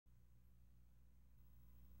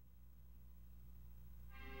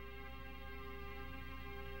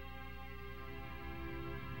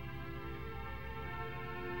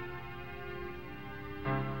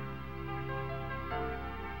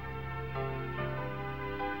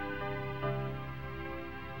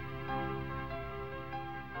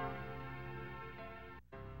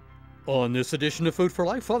On this edition of Food for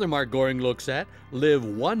Life, Father Mark Goring looks at live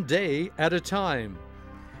one day at a time.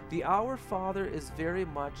 The Our Father is very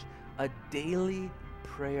much a daily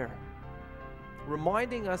prayer,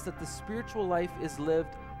 reminding us that the spiritual life is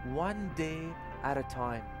lived one day at a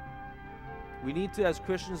time. We need to, as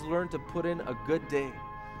Christians, learn to put in a good day,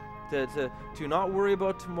 to not worry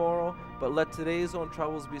about tomorrow, but let today's own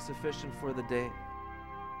troubles be sufficient for the day.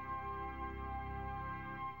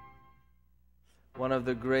 One of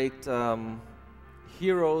the great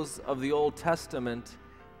heroes of the Old Testament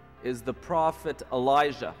is the prophet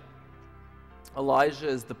Elijah. Elijah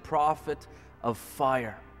is the prophet of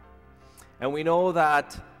fire. And we know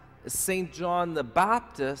that St. John the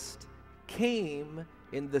Baptist came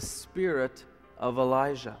in the spirit of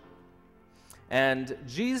Elijah. And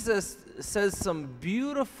Jesus says some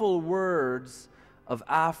beautiful words of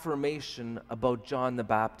affirmation about John the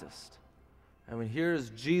Baptist. I mean,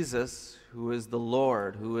 here's Jesus, who is the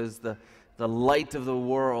Lord, who is the light of the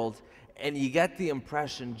world, and you get the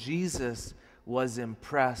impression Jesus was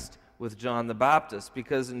impressed with John the Baptist,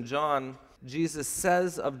 because in John, Jesus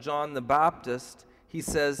says of John the Baptist, he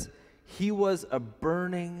says, he was a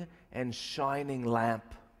burning and shining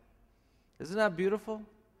lamp. Isn't that beautiful?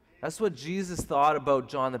 That's what Jesus thought about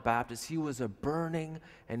John the Baptist. He was a burning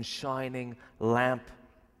and shining lamp.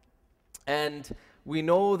 And we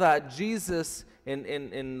know that Jesus,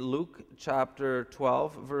 in Luke chapter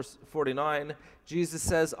 12, verse 49, Jesus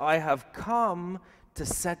says, I have come to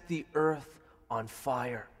set the earth on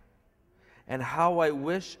fire. And how I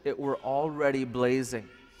wish it were already blazing.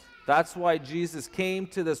 That's why Jesus came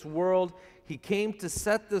to this world. He came to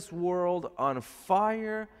set this world on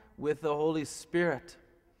fire with the Holy Spirit.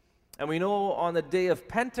 And we know on the day of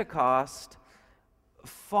Pentecost,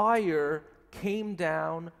 fire came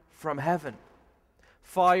down from heaven.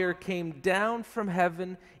 Fire came down from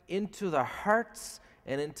heaven into the hearts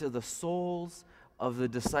and into the souls of the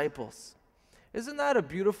disciples. Isn't that a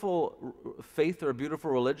beautiful faith or a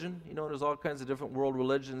beautiful religion? You know, there's all kinds of different world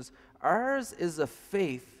religions. Ours is a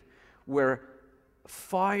faith where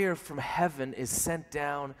fire from heaven is sent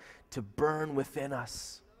down to burn within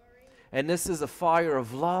us. And this is a fire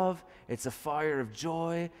of love, it's a fire of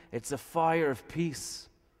joy, it's a fire of peace.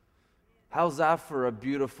 How's that for a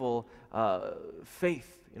beautiful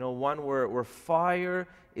faith? You know, one where fire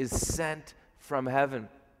is sent from heaven.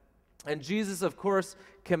 And Jesus, of course,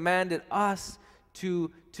 commanded us to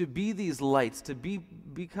be these lights, to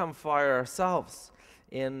become fire ourselves.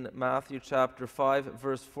 In Matthew chapter 5,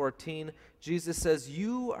 verse 14, Jesus says,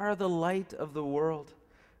 you are the light of the world.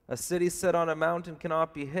 A city set on a mountain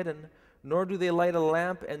cannot be hidden, nor do they light a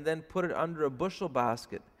lamp and then put it under a bushel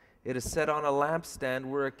basket. It is set on a lampstand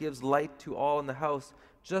where it gives light to all in the house.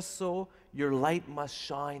 Just so your light must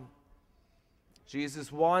shine.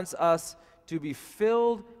 Jesus wants us to be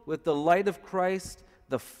filled with the light of Christ,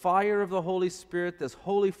 the fire of the Holy Spirit, this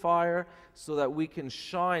holy fire, so that we can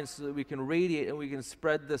shine, so that we can radiate and we can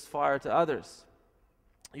spread this fire to others.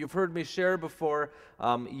 You've heard me share before,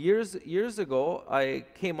 years ago, I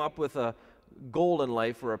came up with a goal in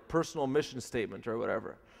life or a personal mission statement or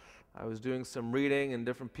whatever. I was doing some reading and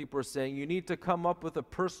different people were saying, you need to come up with a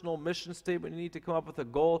personal mission statement, you need to come up with a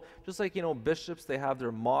goal. Just like, you know, bishops, they have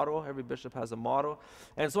their motto. Every bishop has a motto.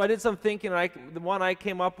 And so I did some thinking. The one I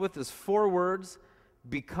came up with is 4 words: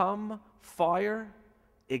 become fire,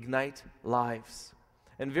 ignite lives.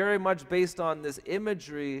 And very much based on this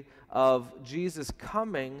imagery of Jesus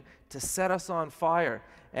coming to set us on fire.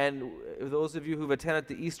 And those of you who've attended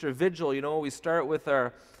the Easter Vigil, you know, we start with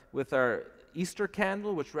our Easter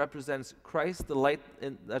candle, which represents Christ, the light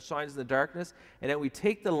that shines in the darkness, and then we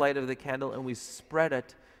take the light of the candle and we spread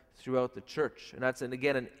it throughout the church. And that's,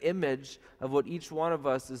 again, an image of what each one of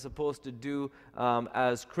us is supposed to do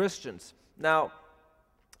as Christians. Now,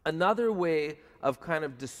 another way of kind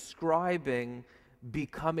of describing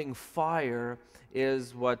becoming fire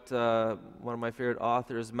is what one of my favorite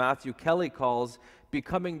authors, Matthew Kelly, calls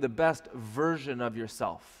becoming the best version of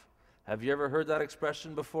yourself. Have you ever heard that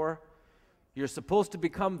expression before? You're supposed to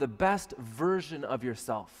become the best version of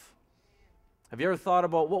yourself. Have you ever thought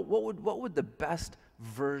about what would the best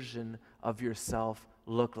version of yourself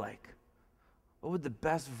look like? What would the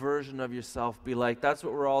best version of yourself be like? That's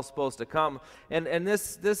what we're all supposed to come. And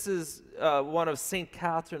this is one of St.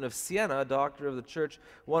 Catherine of Siena, a doctor of the church,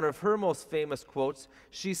 one of her most famous quotes.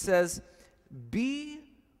 She says, be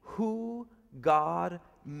who God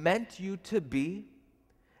meant you to be,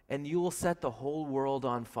 and you will set the whole world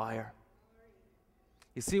on fire.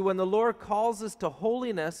 You see, when the Lord calls us to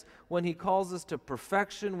holiness, when He calls us to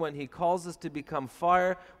perfection, when He calls us to become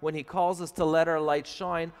fire, when He calls us to let our light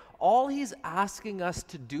shine, all He's asking us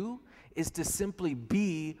to do is to simply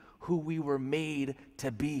be who we were made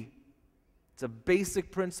to be. It's a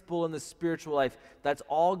basic principle in the spiritual life. That's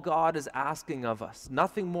all God is asking of us.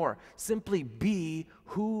 Nothing more. Simply be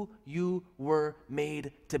who you were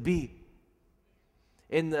made to be.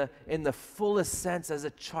 In the fullest sense, as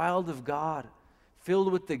a child of God,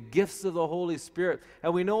 filled with the gifts of the Holy Spirit.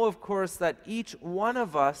 And we know, of course, that each one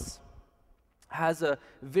of us has a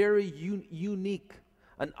very unique,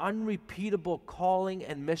 an unrepeatable calling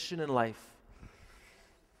and mission in life.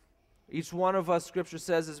 Each one of us, Scripture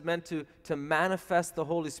says, is meant to manifest the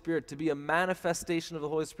Holy Spirit, to be a manifestation of the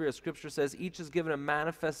Holy Spirit. Scripture says each is given a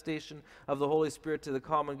manifestation of the Holy Spirit to the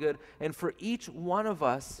common good. And for each one of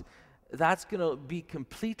us, that's going to be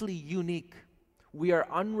completely unique. We are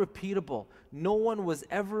unrepeatable. No one was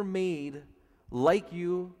ever made like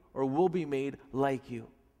you or will be made like you.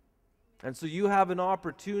 And so you have an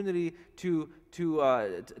opportunity to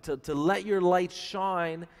let your light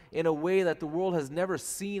shine in a way that the world has never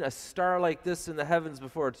seen a star like this in the heavens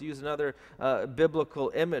before, to use another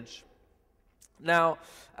biblical image. Now,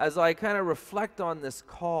 as I kind of reflect on this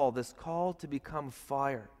call to become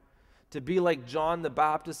fire, to be like John the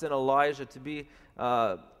Baptist and Elijah, to be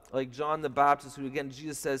like John the Baptist, who again,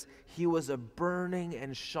 Jesus says, he was a burning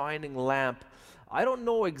and shining lamp. I don't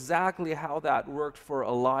know exactly how that worked for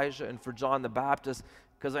Elijah and for John the Baptist,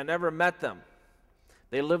 because I never met them.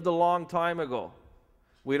 They lived a long time ago.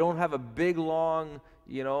 We don't have a big, long,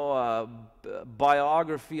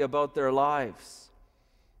 biography about their lives.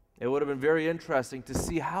 It would have been very interesting to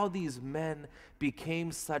see how these men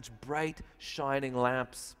became such bright, shining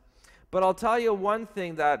lamps. But I'll tell you one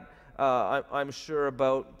thing that I'm sure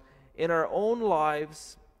about. In our own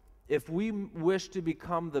lives, if we wish to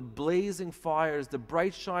become the blazing fires, the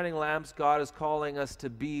bright shining lamps God is calling us to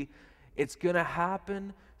be, it's going to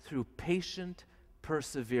happen through patient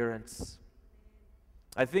perseverance.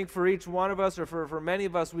 I think for each one of us, or for many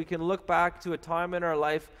of us, we can look back to a time in our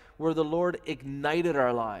life where the Lord ignited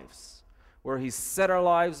our lives, where He set our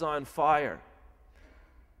lives on fire.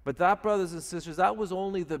 But that, brothers and sisters, that was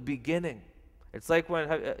only the beginning. It's like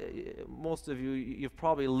when most of you've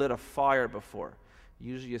probably lit a fire before.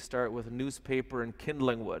 Usually you start with newspaper and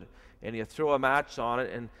kindling wood, and you throw a match on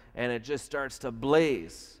it, and it just starts to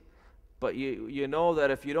blaze. But you know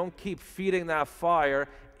that if you don't keep feeding that fire,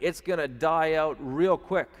 it's going to die out real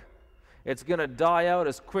quick. It's going to die out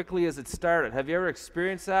as quickly as it started. Have you ever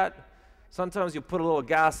experienced that? Sometimes you put a little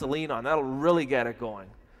gasoline on. That'll really get it going.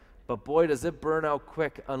 But boy, does it burn out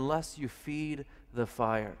quick unless you feed the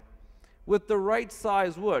fire. With the right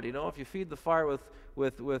size wood, if you feed the fire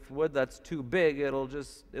with wood that's too big,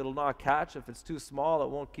 it'll not catch. If it's too small, it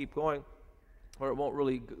won't keep going, or it won't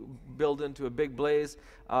really build into a big blaze.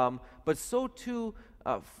 But so too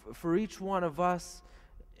for each one of us,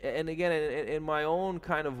 and again, in my own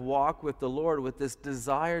kind of walk with the Lord, with this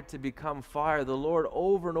desire to become fire, the Lord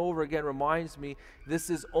over and over again reminds me, this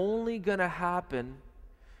is only going to happen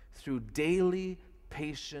through daily,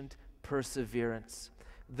 patient perseverance.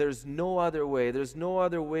 There's no other way. There's no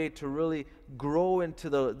other way to really grow into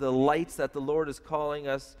the lights that the Lord is calling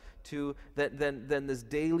us to than this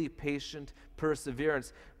daily patient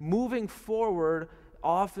perseverance. Moving forward,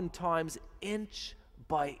 oftentimes inch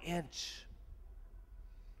by inch.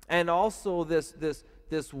 And also this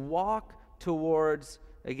walk towards,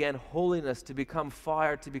 again, holiness, to become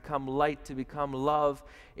fire, to become light, to become love,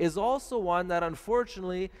 is also one that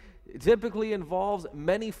unfortunately typically involves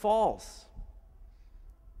many falls.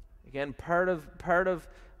 Again, part of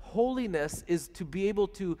holiness is to be able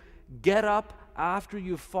to get up after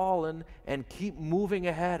you've fallen and keep moving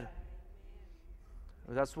ahead.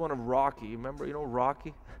 That's one of Rocky. Remember,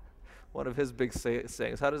 Rocky? One of his big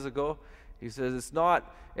sayings. How does it go? He says,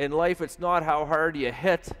 in life, it's not how hard you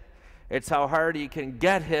hit, it's how hard you can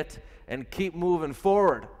get hit and keep moving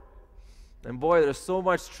forward. And boy, there's so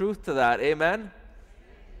much truth to that. Amen?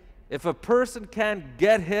 If a person can't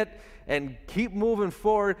get hit and keep moving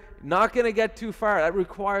forward, not going to get too far. That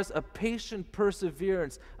requires a patient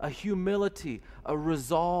perseverance, a humility, a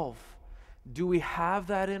resolve. Do we have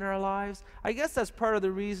that in our lives? I guess that's part of the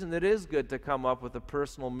reason it is good to come up with a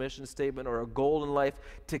personal mission statement or a goal in life,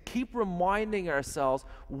 to keep reminding ourselves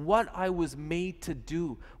what I was made to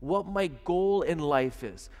do, what my goal in life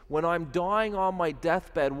is. When I'm dying on my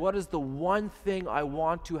deathbed, what is the one thing I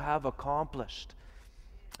want to have accomplished?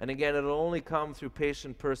 And again, it'll only come through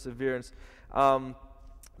patient perseverance.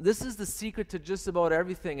 This is the secret to just about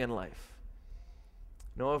everything in life.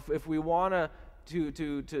 If we want to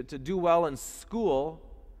do well in school,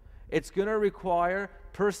 it's going to require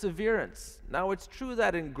perseverance. Now, it's true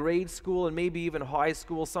that in grade school and maybe even high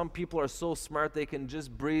school, some people are so smart they can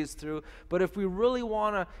just breeze through. But if we really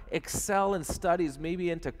want to excel in studies, maybe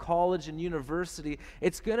into college and university,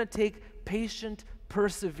 it's going to take patient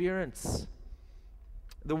perseverance.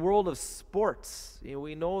 The world of sports,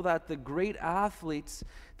 we know that the great athletes,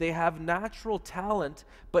 they have natural talent,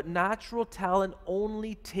 but natural talent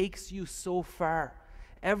only takes you so far.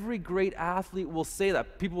 Every great athlete will say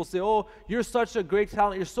that. People will say, oh, you're such a great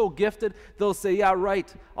talent, you're so gifted. They'll say, yeah,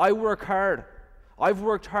 right, I work hard. I've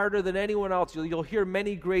worked harder than anyone else. You'll hear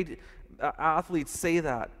many great athletes say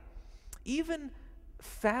that. Even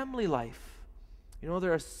family life.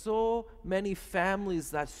 There are so many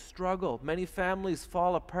families that struggle. Many families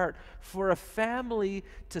fall apart. For a family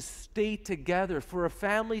to stay together, for a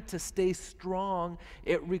family to stay strong,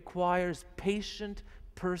 it requires patient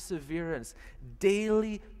perseverance.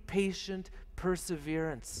 Daily patient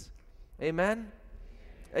perseverance. Amen?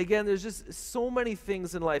 Again, there's just so many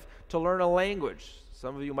things in life. To learn a language.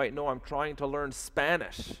 Some of you might know I'm trying to learn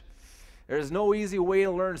Spanish. There's no easy way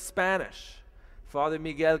to learn Spanish. Father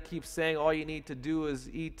Miguel keeps saying all you need to do is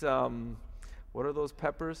eat, what are those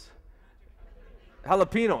peppers?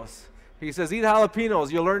 Jalapenos. He says, eat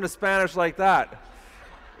jalapenos, you'll learn the Spanish like that.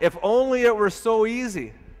 If only it were so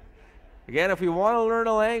easy. Again, if we want to learn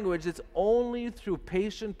a language, it's only through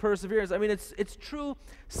patient perseverance. I mean, it's true,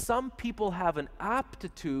 some people have an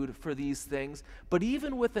aptitude for these things, but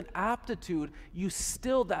even with an aptitude, you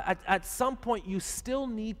still, at some point, you still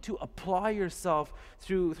need to apply yourself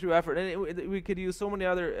through effort. And we could use so many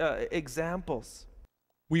other examples.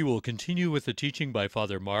 We will continue with the teaching by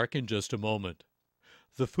Father Mark in just a moment.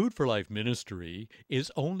 The Food for Life ministry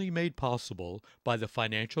is only made possible by the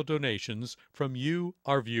financial donations from you,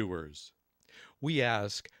 our viewers. We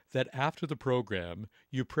ask that after the program,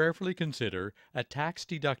 you prayerfully consider a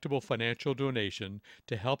tax-deductible financial donation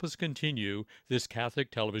to help us continue this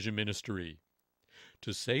Catholic television ministry.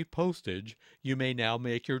 To save postage, you may now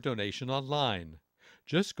make your donation online.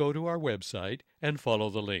 Just go to our website and follow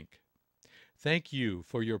the link. Thank you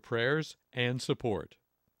for your prayers and support.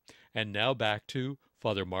 And now back to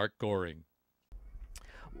Father Mark Goring.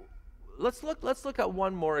 Let's look at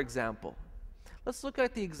one more example. Let's look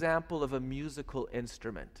at the example of a musical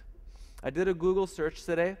instrument. I did a Google search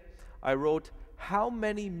today. I wrote, how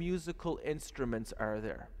many musical instruments are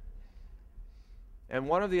there? And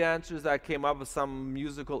one of the answers that came up was some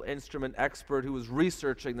musical instrument expert who was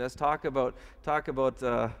researching this. Talk about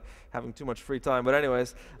having too much free time. But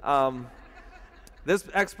anyways, this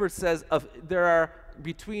expert says there are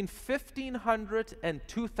between 1,500 and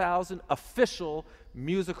 2,000 official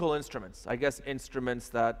musical instruments. I guess instruments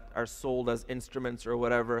that are sold as instruments or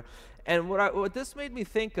whatever. And what this made me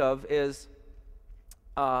think of is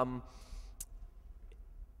not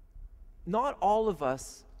all of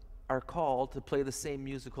us are called to play the same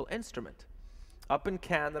musical instrument. Up in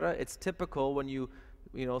Canada, it's typical when you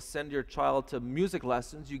send your child to music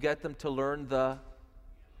lessons, you get them to learn the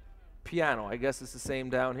piano. I guess it's the same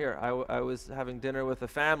down here. I was having dinner with a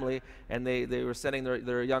family, and they were sending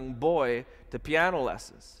their young boy to piano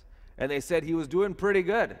lessons. And they said he was doing pretty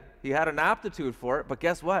good. He had an aptitude for it, but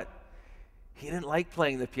guess what? He didn't like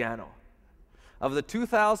playing the piano. Of the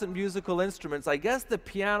 2,000 musical instruments, I guess the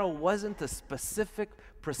piano wasn't the specific,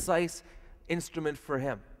 precise instrument for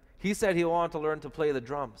him. He said he wanted to learn to play the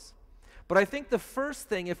drums. But I think the first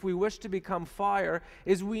thing, if we wish to become fire,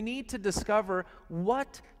 is we need to discover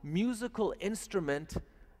what musical instrument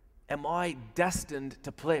am I destined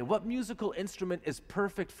to play? What musical instrument is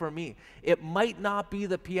perfect for me? It might not be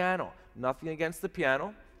the piano. Nothing against the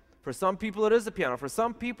piano. For some people, it is the piano. For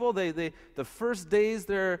some people, the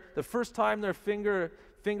first time their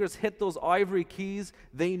fingers hit those ivory keys,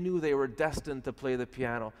 they knew they were destined to play the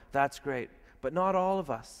piano. That's great. But not all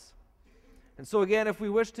of us. And so again, if we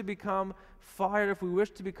wish to become fire, if we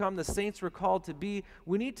wish to become the saints we're called to be,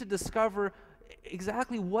 we need to discover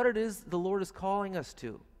exactly what it is the Lord is calling us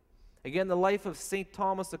to. Again, the life of St.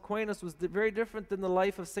 Thomas Aquinas was very different than the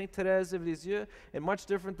life of St. Thérèse of Lisieux, and much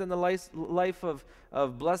different than the life of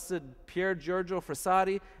Blessed Pier Giorgio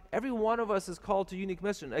Frassati. Every one of us is called to unique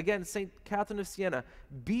mission. Again, St. Catherine of Siena,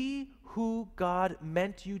 be who God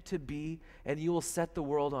meant you to be, and you will set the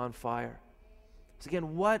world on fire. So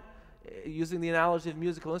again, using the analogy of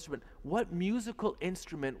musical instrument, what musical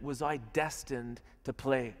instrument was I destined to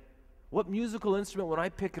play? What musical instrument, when I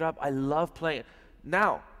pick it up, I love playing it?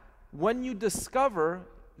 Now, when you discover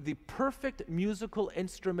the perfect musical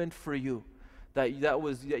instrument for you, that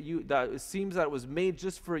it seems that it was made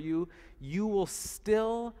just for you, you will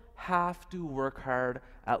still have to work hard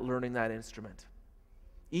at learning that instrument.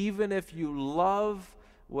 Even if you love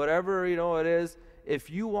whatever it is, if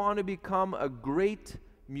you want to become a great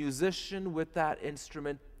musician with that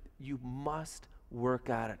instrument, you must work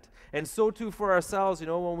at it. And so too for ourselves,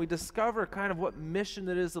 when we discover kind of what mission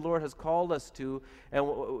it is the Lord has called us to, and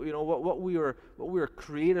what we are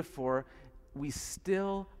created for, we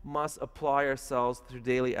still must apply ourselves through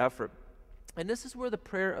daily effort. And this is where the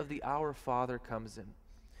prayer of the Our Father comes in.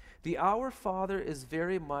 The Our Father is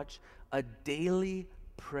very much a daily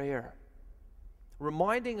prayer,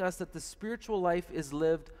 reminding us that the spiritual life is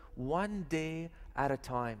lived one day at a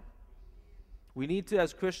time. We need to,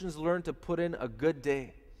 as Christians, learn to put in a good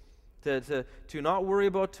day, to not worry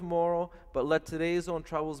about tomorrow, but let today's own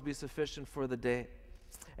troubles be sufficient for the day.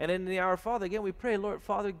 And in the Our Father, again, we pray, Lord,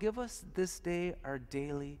 Father, give us this day our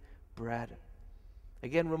daily bread.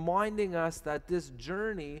 Again, reminding us that this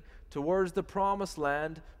journey towards the promised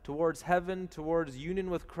land, towards heaven, towards union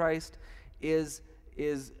with Christ is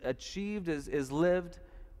achieved, is lived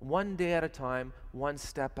one day at a time, one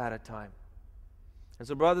step at a time. And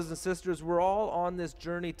so, brothers and sisters, we're all on this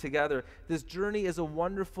journey together. This journey is a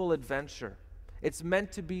wonderful adventure. It's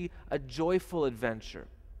meant to be a joyful adventure.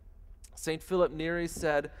 St. Philip Neri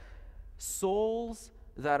said, souls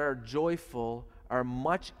that are joyful are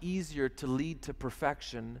much easier to lead to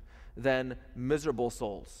perfection than miserable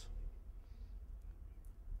souls.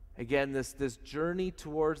 Again, this journey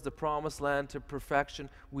towards the promised land to perfection,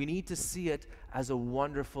 we need to see it as a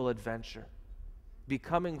wonderful adventure.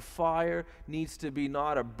 Becoming fire needs to be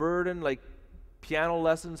not a burden like piano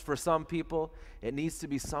lessons for some people. It needs to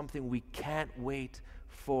be something we can't wait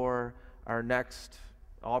for our next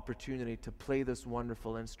opportunity to play this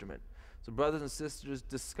wonderful instrument. So brothers and sisters,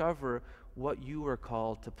 discover what you are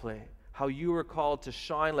called to play, how you are called to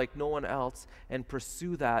shine like no one else, and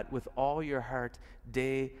pursue that with all your heart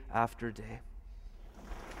day after day.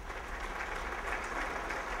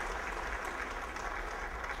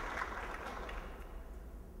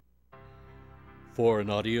 For an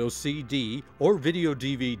audio CD or video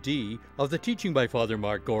DVD of the teaching by Father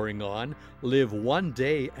Mark Goring on Live One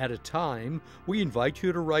Day at a Time, we invite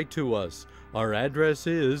you to write to us. Our address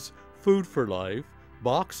is Food for Life,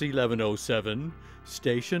 Box 1107,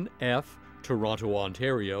 Station F, Toronto,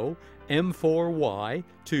 Ontario, M4Y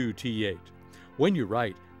 2T8. When you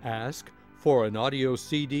write, ask for an audio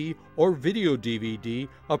CD or video DVD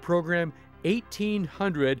of program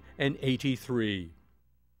 1883.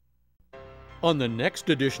 On the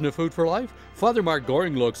next edition of Food for Life, Father Mark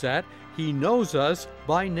Goring looks at He Knows Us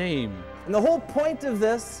by Name. And the whole point of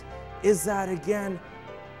this is that, again,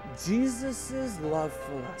 Jesus' love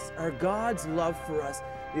for us, our God's love for us,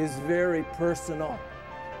 is very personal.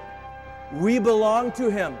 We belong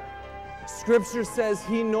to Him. Scripture says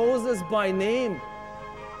He knows us by name,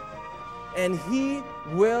 and He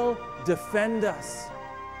will defend us.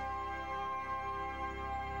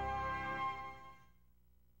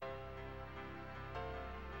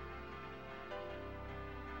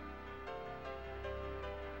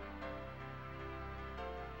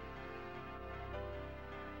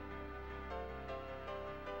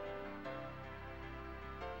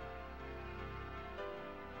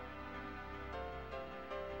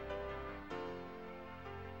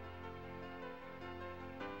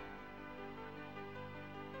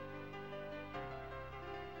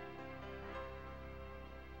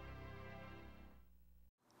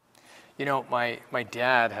 You know, my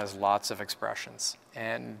dad has lots of expressions,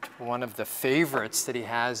 and one of the favorites that he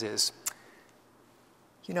has is,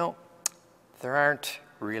 you know, there aren't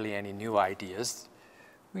really any new ideas.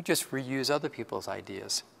 We just reuse other people's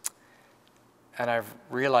ideas. And I've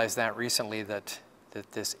realized that recently that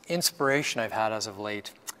this inspiration I've had as of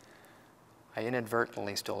late, I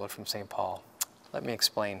inadvertently stole it from St. Paul. Let me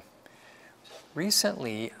explain.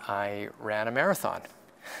 Recently, I ran a marathon.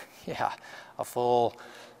 Yeah, a full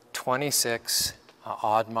 26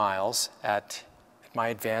 odd miles at my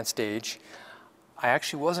advanced age. I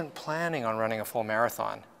actually wasn't planning on running a full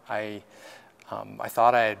marathon. I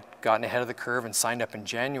thought I had gotten ahead of the curve and signed up in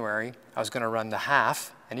January. I was going to run the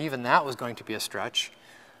half, and even that was going to be a stretch,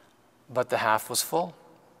 but the half was full.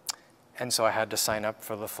 And so I had to sign up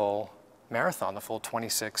for the full marathon, the full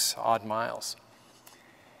 26 odd miles.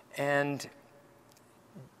 And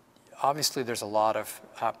obviously, there's a lot of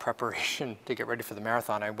preparation to get ready for the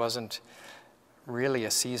marathon. I wasn't really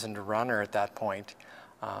a seasoned runner at that point,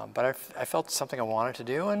 but I felt something I wanted to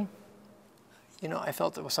do, and you know, I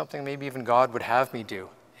felt it was something maybe even God would have me do.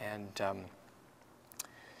 And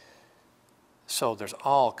so there's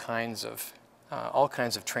all kinds of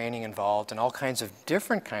training involved, and all kinds of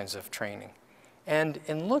different kinds of training. And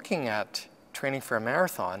in looking at training for a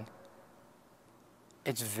marathon,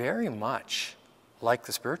 it's very much like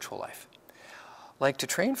the spiritual life. Like, to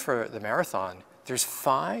train for the marathon, there's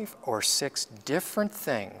 5 or 6 different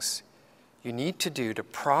things you need to do to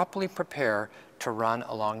properly prepare to run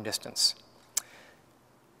a long distance.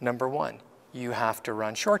 Number 1, you have to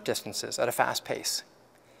run short distances at a fast pace.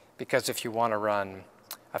 Because if you want to run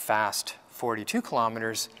a fast 42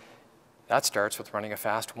 kilometers, that starts with running a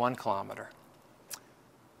fast 1 kilometer.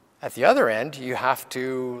 At the other end, you have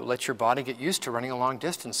to let your body get used to running a long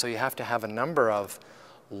distance, so you have to have a number of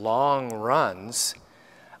long runs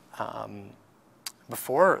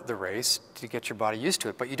before the race to get your body used to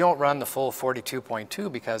it. But you don't run the full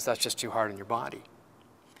 42.2 because that's just too hard on your body.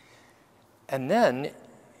 And then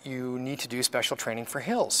you need to do special training for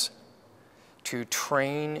hills to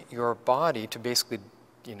train your body to basically,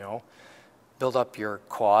 build up your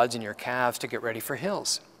quads and your calves to get ready for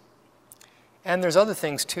hills. And there's other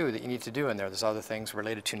things too that you need to do in there. There's other things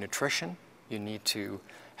related to nutrition. You need to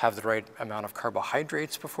have the right amount of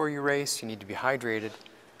carbohydrates before you race. You need to be hydrated.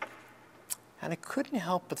 And I couldn't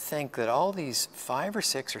help but think that all these 5 or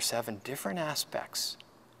 6 or 7 different aspects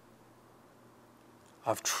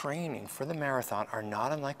of training for the marathon are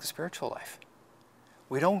not unlike the spiritual life.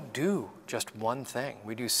 We don't do just one thing.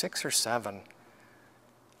 We do 6 or 7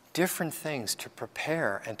 different things to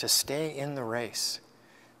prepare and to stay in the race.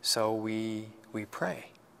 So we pray,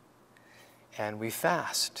 and we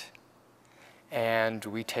fast, and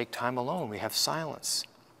we take time alone. We have silence,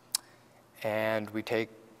 and we take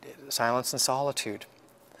silence and solitude,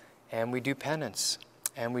 and we do penance,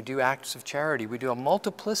 and we do acts of charity. We do a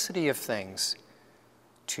multiplicity of things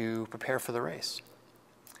to prepare for the race.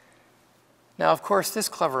 Now, of course, this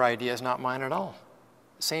clever idea is not mine at all.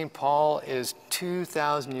 St. Paul is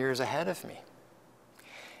 2,000 years ahead of me.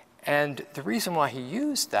 And the reason why he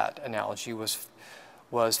used that analogy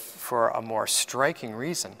was for a more striking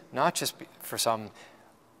reason, not just for some,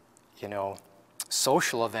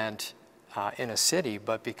 social event in a city,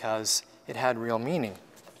 but because it had real meaning.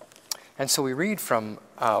 And so we read from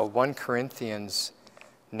 1 Corinthians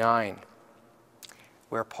 9,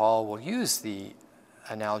 where Paul will use the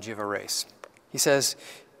analogy of a race. He says,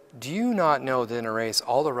 "Do you not know that in a race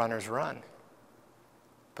all the runners run,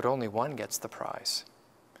 but only one gets the prize?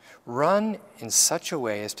 Run in such a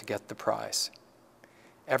way as to get the prize.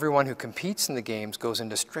 Everyone who competes in the games goes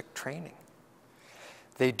into strict training.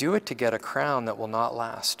 They do it to get a crown that will not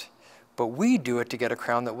last, but we do it to get a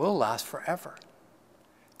crown that will last forever.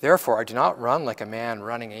 Therefore, I do not run like a man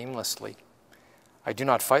running aimlessly. I do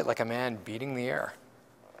not fight like a man beating the air.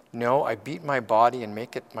 No, I beat my body and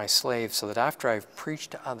make it my slave so that after I've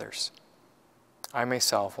preached to others, I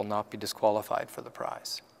myself will not be disqualified for the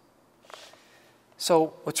prize."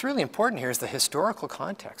 So what's really important here is the historical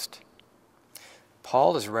context.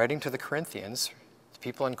 Paul is writing to the Corinthians, the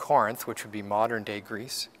people in Corinth, which would be modern-day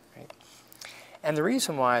Greece. Right? And the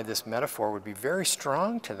reason why this metaphor would be very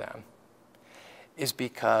strong to them is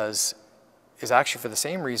actually for the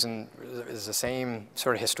same reason, is the same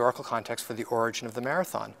sort of historical context for the origin of the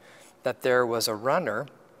marathon, that there was a runner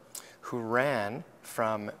who ran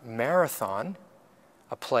from Marathon,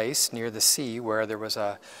 a place near the sea where there was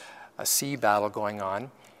a sea battle going on,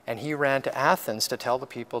 and he ran to Athens to tell the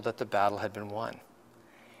people that the battle had been won.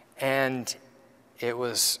 And it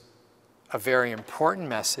was a very important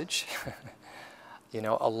message,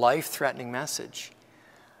 a life-threatening message.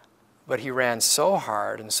 But he ran so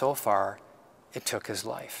hard and so far, it took his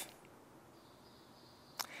life.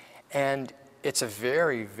 And it's a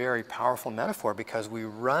very, very powerful metaphor because we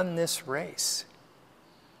run this race.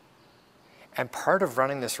 And part of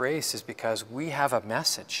running this race is because we have a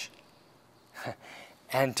message.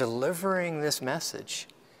 And delivering this message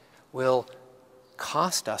will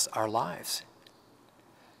cost us our lives.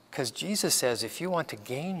 Because Jesus says, if you want to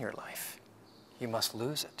gain your life, you must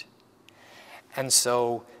lose it. And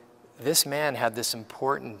so this man had this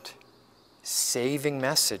important saving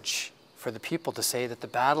message for the people to say that the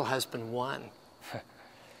battle has been won.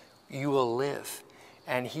 You will live.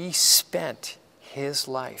 And he spent his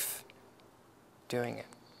life doing it.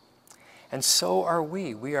 And so are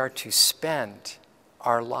we. We are to spend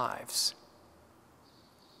our lives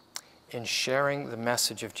in sharing the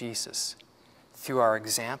message of Jesus through our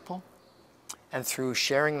example and through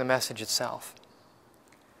sharing the message itself.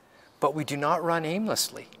 But we do not run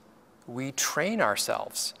aimlessly. We train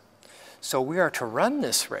ourselves. So we are to run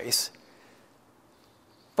this race,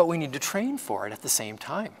 but we need to train for it at the same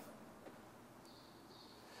time.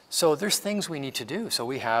 So there's things we need to do. So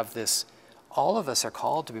we have this, all of us are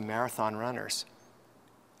called to be marathon runners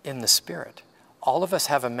in the Spirit. All of us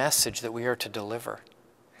have a message that we are to deliver,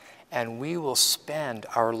 and we will spend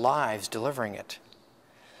our lives delivering it.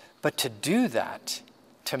 But to do that,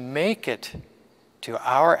 to make it to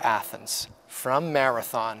our Athens from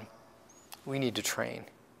Marathon, we need to train.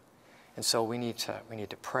 And so we need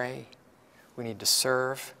to pray, we need to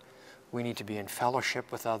serve, we need to be in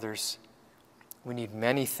fellowship with others. We need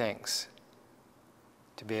many things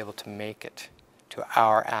to be able to make it to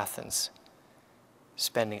our Athens,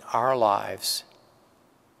 spending our lives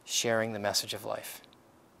sharing the message of life.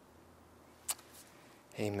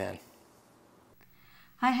 Amen.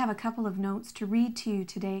 I have a couple of notes to read to you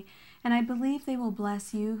today, and I believe they will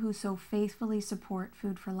bless you who so faithfully support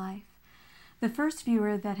Food for Life. The first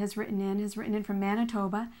viewer that has written in from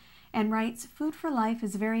Manitoba and writes, "Food for Life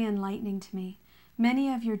is very enlightening to me.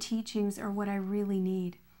 Many of your teachings are what I really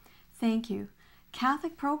need. Thank you.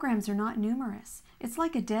 Catholic programs are not numerous. It's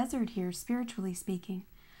like a desert here, spiritually speaking.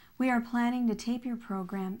 We are planning to tape your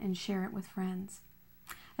program and share it with friends."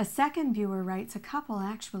 A second viewer writes, a couple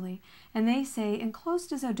actually, and they say,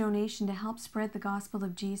 "Enclosed is a donation to help spread the gospel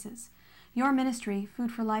of Jesus. Your ministry,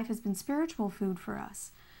 Food for Life, has been spiritual food for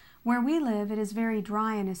us. Where we live, it is very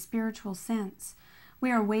dry in a spiritual sense.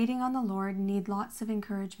 We are waiting on the Lord and need lots of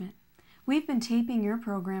encouragement. We've been taping your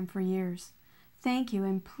program for years. Thank you,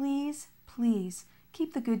 and please, please,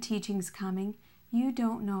 keep the good teachings coming. You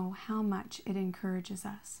don't know how much it encourages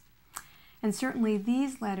us." And certainly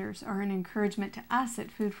these letters are an encouragement to us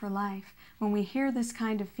at Food for Life. When we hear this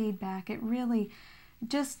kind of feedback, it really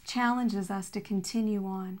just challenges us to continue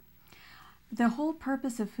on. The whole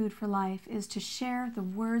purpose of Food for Life is to share the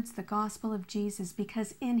words, the gospel of Jesus,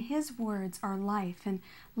 because in His words are life and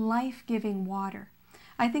life-giving water.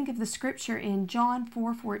 I think of the scripture in John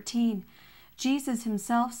 4:14. Jesus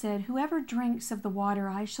Himself said, "Whoever drinks of the water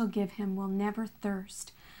I shall give him will never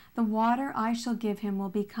thirst. The water I shall give him will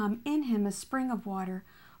become in him a spring of water,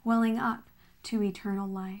 welling up to eternal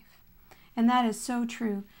life." And that is so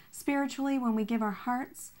true. Spiritually, when we give our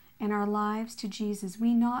hearts and our lives to Jesus,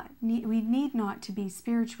 we need not to be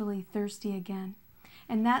spiritually thirsty again.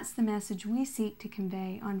 And that's the message we seek to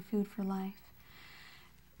convey on Food for Life.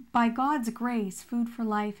 By God's grace, Food for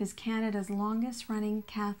Life is Canada's longest-running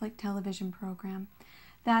Catholic television program.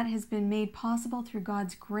 That has been made possible through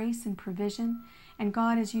God's grace and provision, and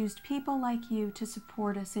God has used people like you to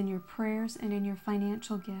support us in your prayers and in your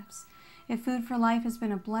financial gifts. If Food for Life has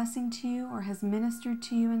been a blessing to you or has ministered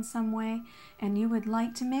to you in some way, and you would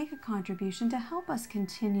like to make a contribution to help us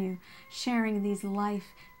continue sharing these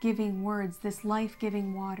life-giving words, this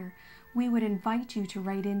life-giving water, we would invite you to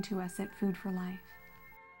write into us at Food for Life.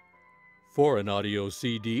 For an audio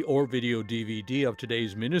CD or video DVD of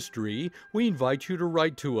today's ministry, we invite you to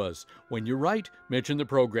write to us. When you write, mention the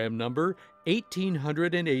program number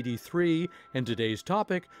 1883 and today's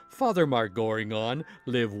topic, Father Mark Goring on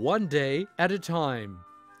Live One Day at a Time.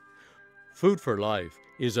 Food for Life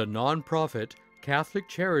is a non-profit Catholic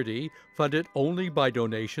charity funded only by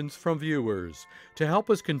donations from viewers. To help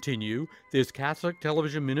us continue this Catholic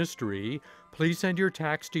television ministry, please send your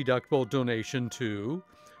tax-deductible donation to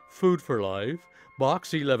Food for Life,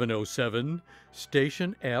 Box 1107,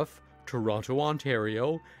 Station F, Toronto,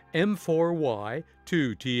 Ontario,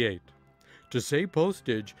 M4Y2T8. To save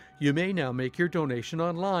postage, you may now make your donation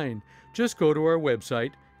online. Just go to our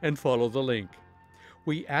website and follow the link.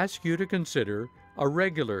 We ask you to consider a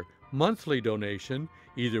regular monthly donation,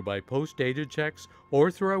 either by post-dated checks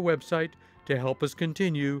or through our website, to help us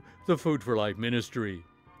continue the Food for Life ministry.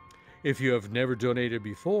 If you have never donated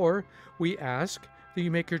before, we ask that you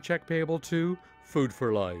make your check payable to Food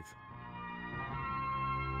for Life.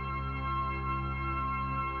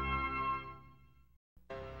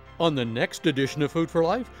 On the next edition of Food for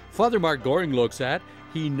Life, Father Mark Goring looks at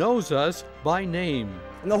He Knows Us by Name.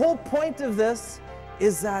 And the whole point of this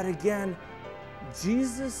is that, again,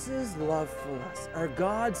 Jesus' love for us, our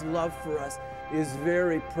God's love for us, is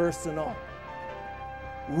very personal.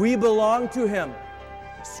 We belong to Him.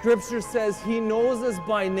 Scripture says He knows us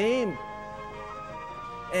by name,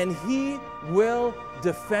 and He will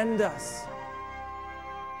defend us.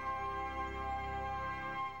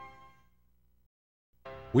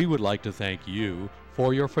 We would like to thank you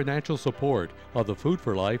for your financial support of the Food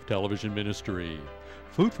for Life television ministry.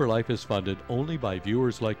 Food for Life is funded only by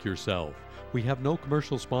viewers like yourself. We have no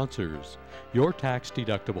commercial sponsors. Your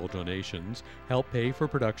tax-deductible donations help pay for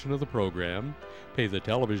production of the program, pay the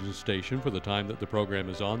television station for the time that the program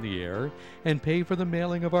is on the air, and pay for the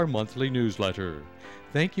mailing of our monthly newsletter.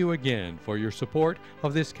 Thank you again for your support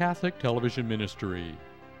of this Catholic television ministry.